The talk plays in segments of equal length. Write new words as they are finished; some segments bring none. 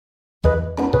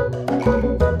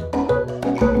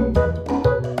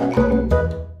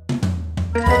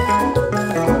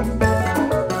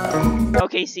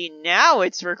Okay, see, now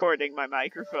it's recording my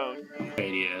microphone.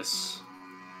 Radius.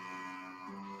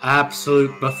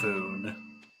 Absolute buffoon.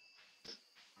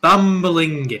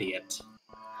 Bumbling idiot.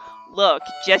 Look,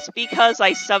 just because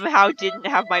I somehow didn't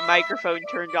have my microphone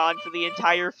turned on for the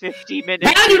entire 50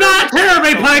 minutes... Can you not hear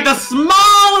me play the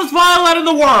smallest violin in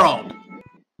the world?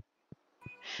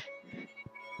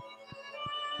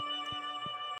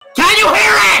 Can you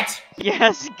hear it?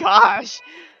 Yes, gosh.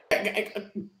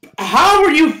 How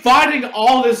are you finding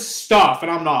all this stuff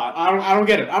and I'm not? I don't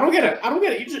get it. I don't get it. I don't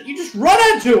get it. You just run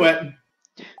into it.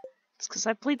 It's because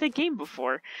I played that game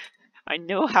before. I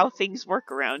know how things work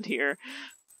around here.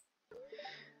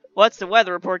 What's the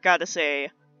weather report got to say?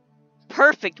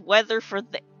 Perfect weather for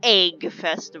the Egg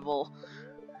Festival.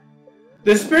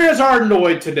 The spirits are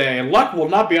annoyed today. Luck will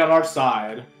not be on our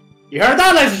side. You heard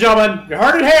that, ladies and gentlemen. You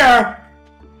heard it here.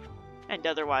 And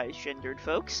otherwise gendered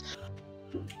folks.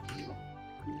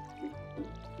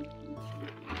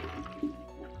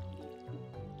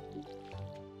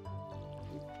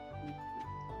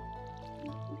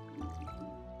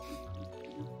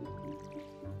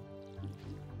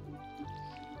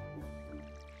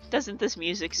 Doesn't this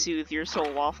music soothe your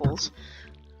soul, Waffles?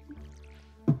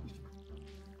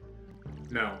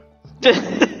 No.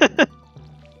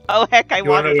 Oh heck, I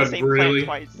wanted the same plant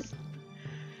twice.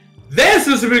 This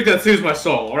is the music that soothes my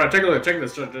soul. Alright, take a look, check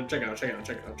this, check it out, check it out, check it out,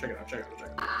 check it out, check it out, check it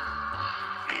out.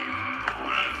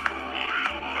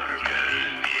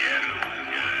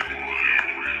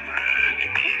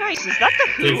 Oh, nice, is that the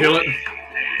Who? Can you feel it?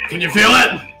 Can you feel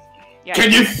it? Yeah,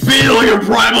 can you feel your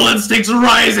primal instincts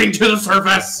rising to the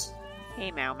surface?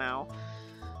 Hey, Mau Mau.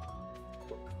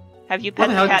 Have you pet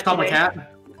the cat today? What the hell did you call my cat?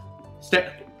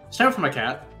 Stay away from my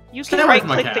cat. You can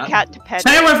right-click the cat to pet it.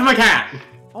 Stay away from my cat!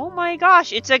 Oh my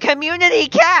gosh, it's a community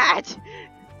cat!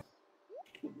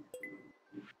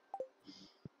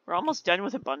 We're almost done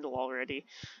with a bundle already.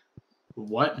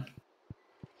 What?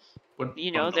 What?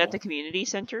 You know, at the community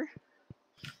center?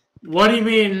 What do you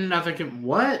mean, nothing?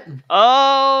 What?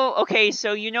 Oh, okay,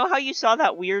 so you know how you saw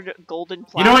that weird golden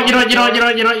plaque? You know what,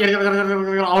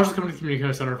 I'll just come to the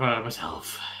community center and find out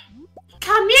myself.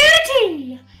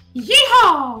 Community!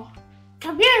 Yeehaw!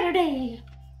 Community!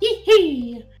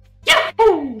 Yee-hee!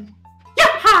 Yahoo!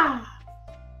 Yaha!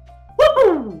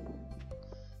 Woohoo!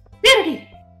 Community!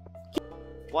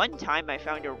 One time I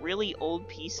found a really old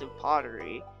piece of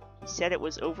pottery. He said it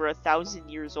was over 1,000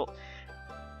 years old.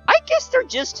 I guess there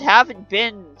just haven't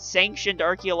been sanctioned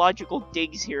archaeological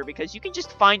digs here, because you can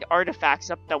just find artifacts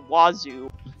up the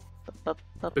wazoo.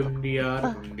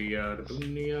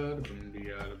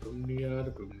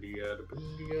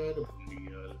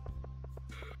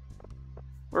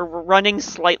 We're running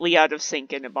slightly out of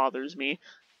sync and it bothers me.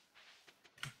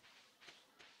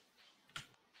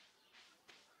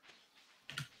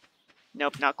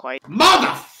 Nope, not quite.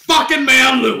 Motherfucking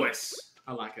man Lewis!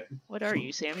 I like it. What are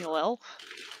you, Samuel L?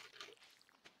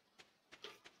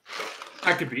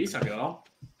 I could be Samuel L.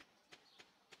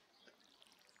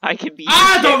 I can be.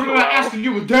 I don't remember asking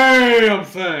you a damn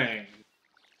thing!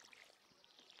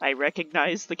 I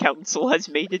recognize the council has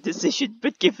made a decision,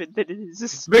 but given that it is a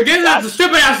stupid ass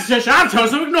decision, I'm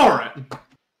supposed to ignore it!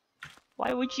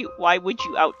 Why would you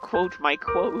outquote my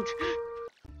quote?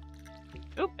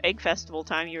 Oop, Egg Festival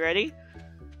time, you ready?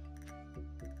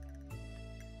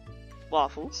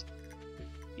 Waffles?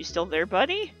 You still there,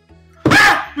 buddy?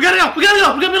 Ah! We gotta go! We gotta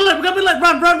go! We gotta be lit! We gotta be lit!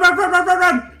 Run! Run! Run! Run! Run! Run!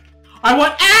 Run! I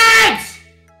want eggs!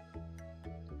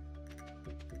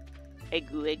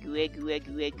 Eggu, eggu, eggu,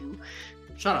 eggu, eggu.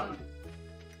 Shut up.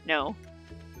 No.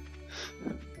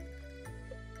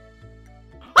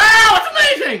 Wow!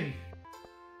 It's amazing!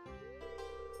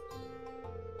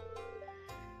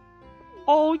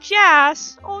 Oh,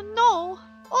 Jazz! Oh no!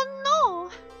 Oh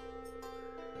no!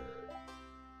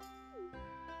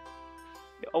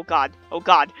 Oh god, oh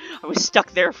god, I was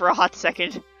stuck there for a hot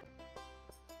second.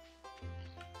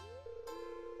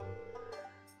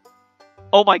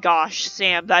 Oh my gosh,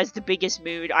 Sam, that is the biggest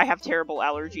mood. I have terrible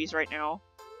allergies right now.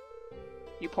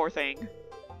 You poor thing.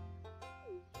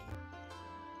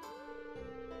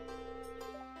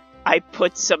 I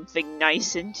put something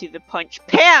nice into the punch.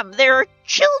 Pam, there are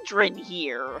children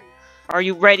here! Are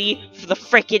you ready for the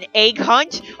frickin' egg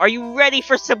hunt? Are you ready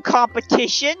for some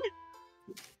competition?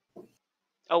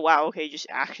 Oh wow, okay, just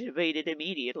activated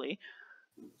immediately.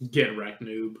 Get wrecked,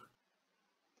 noob.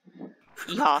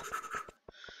 Yeah.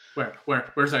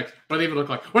 Where's X? What do they even look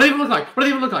like? What do they even look like? What do they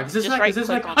even look like? Is this like? Is this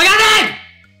like? I got an egg!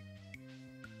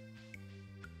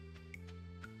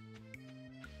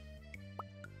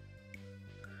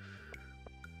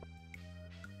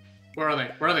 Where are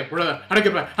they? Where are they? Where are they? How do I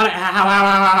get back? How?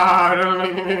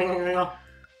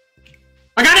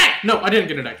 I got it! No, I didn't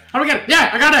get an egg. How do I get it? Yeah,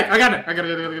 I got it! I got it! I got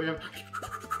it!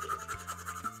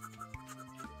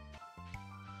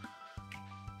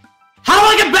 How do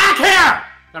I get back here?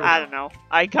 I don't know.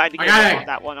 I kind of gave up on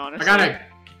that one, honestly. I got it.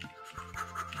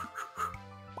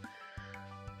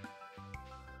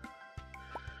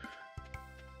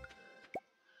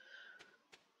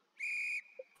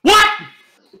 What?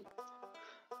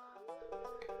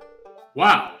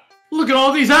 Wow. Look at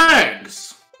all these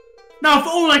eggs. Now, if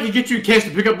only I could get you a case to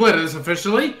pick up litters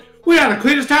officially, we had the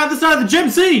cleanest town this side of the gym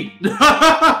scene.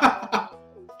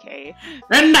 Okay.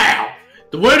 And now,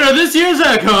 the winner of this year's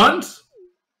egg hunt,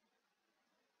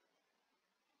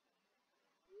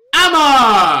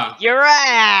 Emma! You're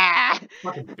right!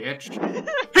 Fucking bitch.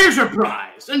 Here's your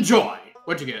prize. Enjoy.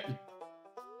 What'd you get?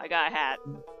 I got a hat.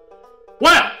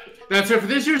 Well, that's it for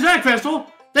this year's Egg Festival.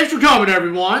 Thanks for coming,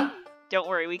 everyone. Don't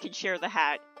worry, we can share the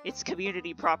hat. It's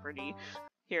community property.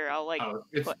 Here, I'll like,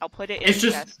 I'll put it in it's the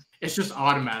just, chest. It's just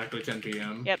automatically 10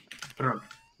 p.m. Yep. Put it on.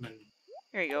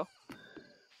 There you go.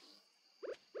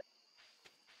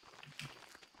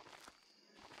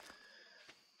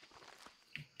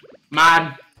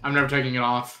 Mad. I'm never taking it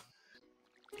off.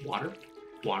 Water.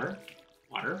 Water.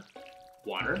 Water.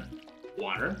 Water.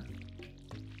 Water.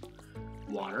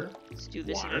 Water. Let's do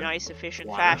this water, in a nice, efficient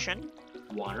water, fashion.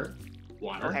 Water.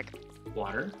 Water. Oh, heck.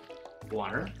 Water.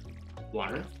 Water.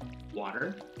 Water.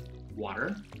 Water.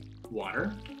 Water.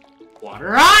 Water. Water.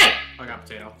 Right! I got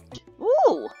potato.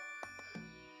 Ooh!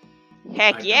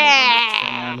 Heck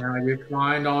yeah! And now you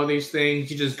find all these things.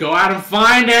 You just go out and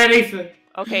find anything.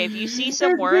 Okay, if you see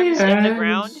some worms in the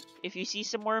ground, if you see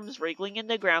some worms wriggling in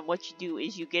the ground, what you do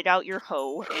is you get out your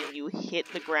hoe and you hit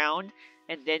the ground,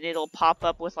 and then it'll pop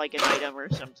up with like an item or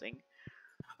something.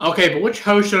 Okay, but which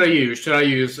hoe should I use? Should I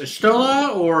use a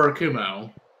Stola or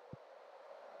Kumo?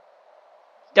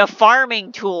 The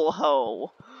farming tool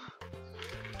hoe.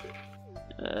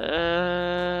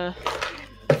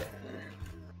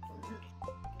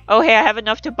 Oh, hey, I have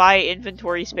enough to buy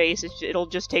inventory space. It'll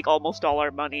just take almost all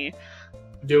our money.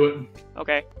 Do it.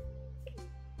 Okay.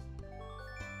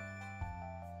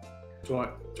 Do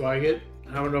I get?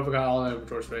 I don't know if I got all the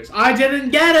inventory space. I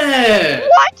didn't get it!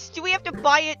 What? Do we have to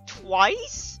buy it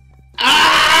twice?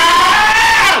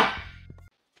 Ah!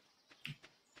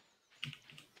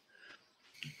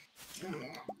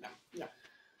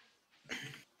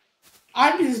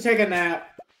 I need to take a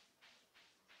nap.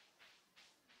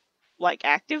 Like,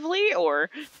 actively,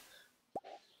 or?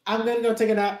 I'm gonna go take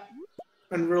a nap.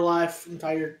 In real life, I'm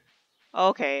tired.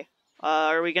 Okay.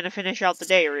 Are we gonna finish out the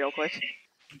day real quick?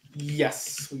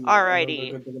 Yes.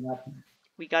 Alrighty.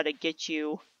 We gotta get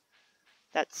you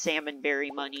that salmon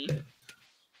berry money.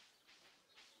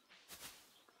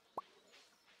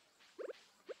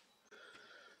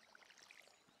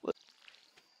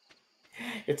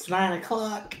 It's 9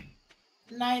 o'clock.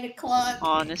 9 o'clock.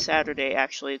 On a Saturday,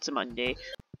 actually, it's a Monday.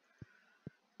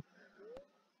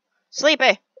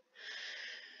 Sleepy!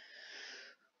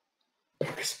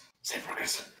 Progress. Save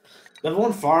progress. Level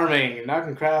 1 farming. Now I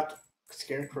can craft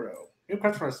scarecrow. New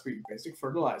craft recipe. Basic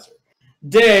fertilizer.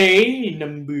 Day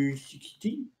number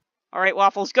 16. Alright,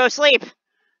 Waffles, go sleep!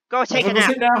 Go take a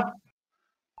nap! Now.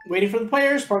 Waiting for the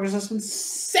players. Progress has been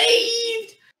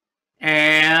saved.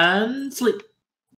 And sleep.